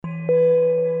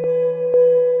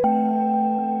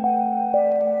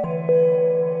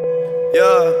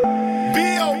Yeah.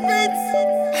 Beatz.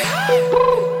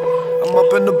 I'm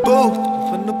up in the booth.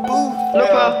 Lil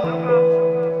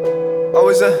Pound.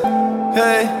 Always a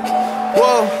hey.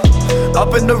 Whoa.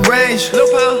 Up in the range. Lil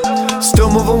Pound.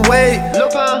 Still moving weight. Lil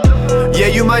Pound. Yeah,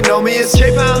 you might know me as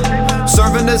J-Pound.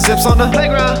 serving the zips on the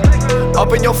Playground.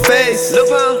 up in your face. Lil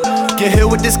Pound. Get hit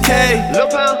with this K. Lil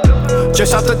Pound.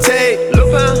 Just off the tape. Lil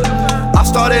Pound. I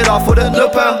started off with a Lil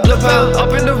Pound. Up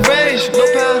in the range. Lil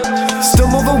Pound. Still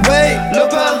moving weight. Lil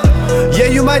Pound. Yeah,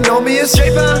 you might know me as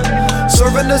J-Pound.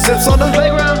 serving the zips on the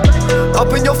Playground.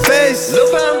 up in your face. Lil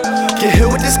Pound. Get hit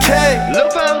with this K. Lil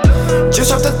Pound.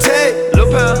 Just off the tape.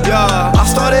 Lil Pound. Yeah, I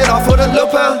started off with a Lil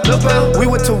Pound. We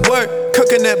went to work,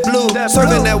 cooking that blue,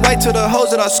 serving that white to the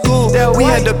hoes at our school. We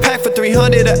had to pack for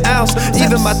 300 an ounce.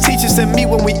 Even my teacher sent me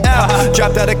when we out.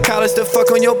 Dropped out of college to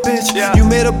fuck on your bitch. You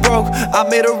made her broke, I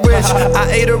made her rich. I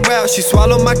ate her out, she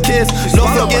swallowed my kids. Lord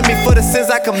forgive me for the sins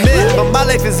I commit, but my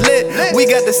life is lit. We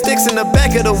got the sticks in the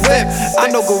back of the whip. I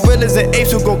know gorillas and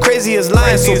apes who go crazy as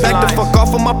lions, so back the fuck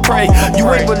off of my prey. You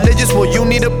ain't religious, well you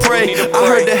need to pray. I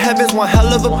heard the heavens one hell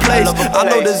of a place. I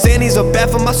know the Xannies are bad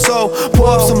for my soul. Pour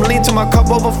up some lean till my cup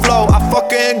overflow. I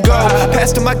fuck her and go.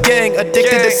 Pass to my gang,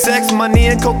 addicted to sex, money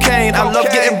and cocaine. I love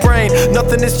getting brain,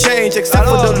 nothing has changed except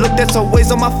for the look that's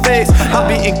always on my face. I'm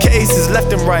beating cases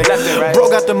left and right. Bro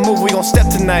got the move, we gon' step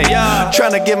tonight.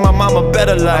 Tryna give my mom a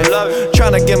better life.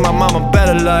 Tryna give my mom a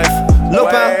better life. Lil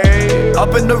Pound,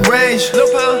 up in the range. Lil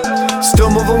Pound. Still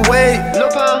moving weight. Lil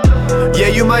Pound. Yeah,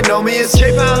 you might know me as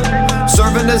J-Pound.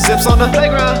 serving the zips on the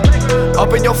Playground.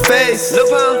 up in your face. Lil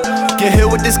Pound. Get hit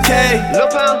with this K. Lil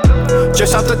Pound.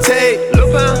 Just off the tape.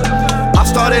 Lil Pound. I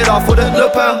started off with a Lil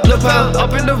Pound.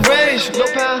 Up in the range. Lil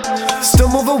Pound. Still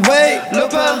moving weight. Lil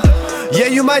Pound. Yeah,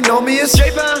 you might know me as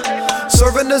J-Pound.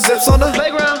 serving the zips on the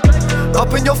Playground.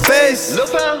 up in your face. Lil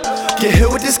Pound. Get hit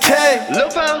with this K. Lil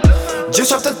Pound.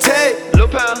 Just off the tape. Lil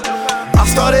Pound. I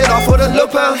started off with a Lil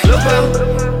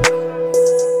Pound.